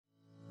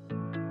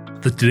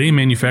The Today in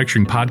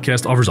Manufacturing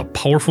podcast offers a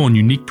powerful and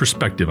unique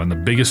perspective on the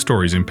biggest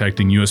stories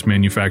impacting U.S.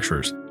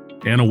 manufacturers.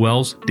 Anna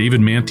Wells,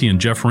 David Manty,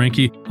 and Jeff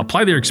Ranke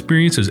apply their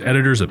experience as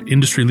editors of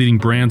industry-leading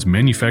brands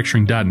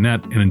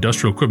Manufacturing.net and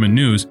Industrial Equipment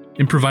News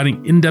in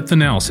providing in-depth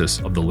analysis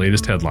of the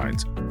latest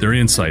headlines. Their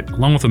insight,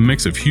 along with a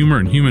mix of humor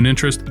and human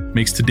interest,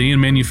 makes Today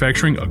in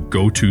Manufacturing a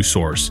go-to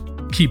source.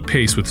 Keep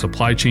pace with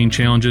supply chain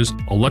challenges,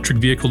 electric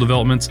vehicle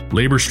developments,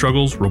 labor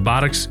struggles,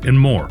 robotics, and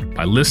more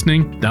by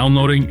listening,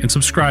 downloading, and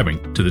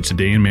subscribing to the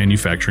Today in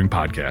Manufacturing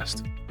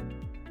podcast.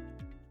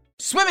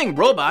 Swimming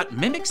robot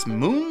mimics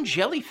moon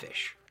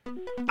jellyfish.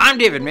 I'm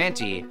David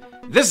Manty.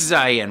 This is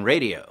IEN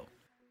Radio.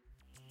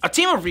 A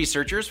team of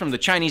researchers from the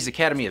Chinese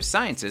Academy of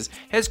Sciences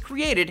has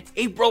created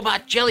a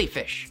robot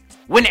jellyfish.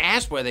 When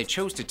asked why they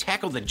chose to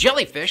tackle the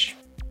jellyfish,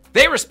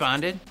 they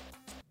responded,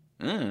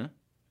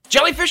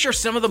 Jellyfish are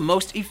some of the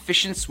most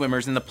efficient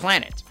swimmers in the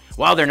planet.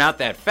 While they're not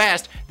that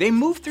fast, they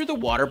move through the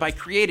water by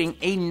creating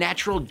a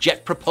natural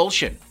jet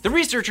propulsion. The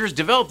researchers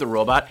developed the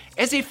robot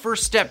as a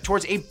first step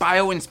towards a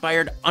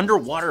bio-inspired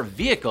underwater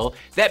vehicle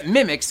that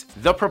mimics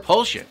the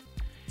propulsion.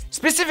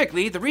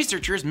 Specifically, the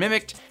researchers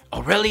mimicked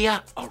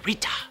Aurelia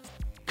aurita,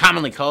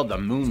 commonly called the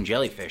moon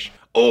jellyfish,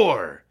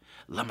 or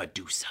La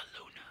Medusa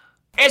luna.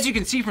 As you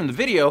can see from the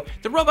video,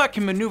 the robot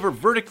can maneuver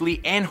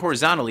vertically and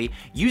horizontally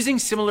using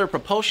similar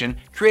propulsion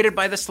created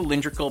by the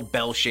cylindrical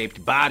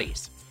bell-shaped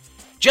bodies.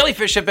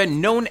 Jellyfish have been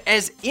known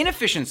as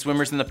inefficient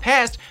swimmers in the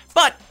past,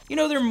 but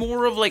they're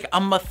more of like a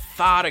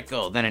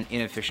methodical than an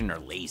inefficient or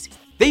lazy.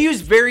 They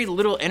use very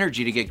little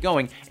energy to get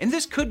going, and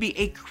this could be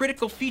a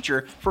critical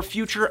feature for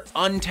future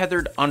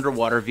untethered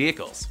underwater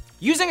vehicles.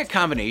 Using a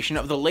combination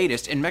of the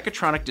latest in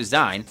mechatronic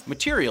design,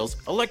 materials,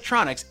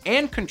 electronics,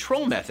 and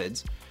control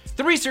methods,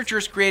 the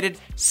researchers created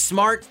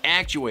smart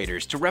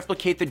actuators to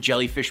replicate the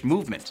jellyfish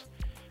movement.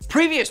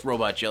 Previous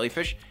robot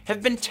jellyfish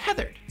have been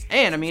tethered,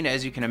 and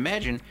as you can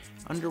imagine,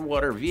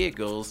 underwater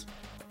vehicles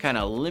are kind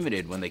of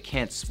limited when they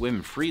can't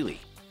swim freely.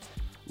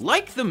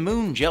 Like the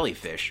moon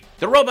jellyfish,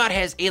 the robot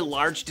has a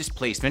large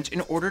displacement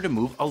in order to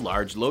move a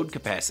large load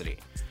capacity.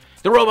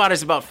 The robot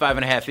is about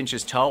 5.5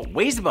 inches tall,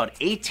 weighs about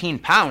 18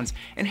 pounds,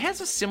 and has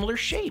a similar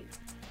shape.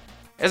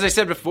 As I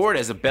said before, it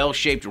has a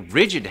bell-shaped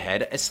rigid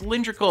head, a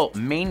cylindrical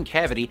main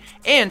cavity,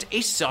 and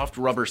a soft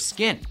rubber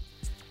skin.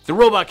 The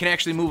robot can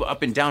actually move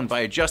up and down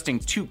by adjusting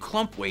two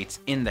clump weights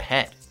in the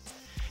head.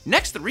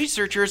 Next, the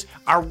researchers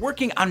are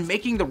working on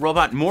making the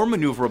robot more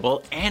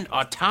maneuverable and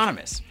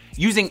autonomous,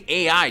 using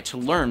AI to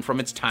learn from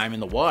its time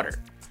in the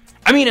water.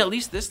 At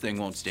least this thing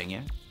won't sting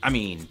you.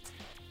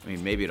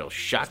 Maybe it'll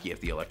shock you if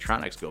the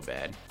electronics go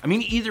bad.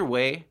 Either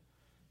way,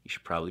 you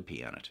should probably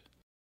pee on it.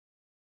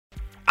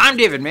 I'm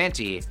David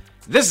Manty.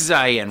 This is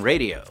IEN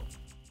Radio.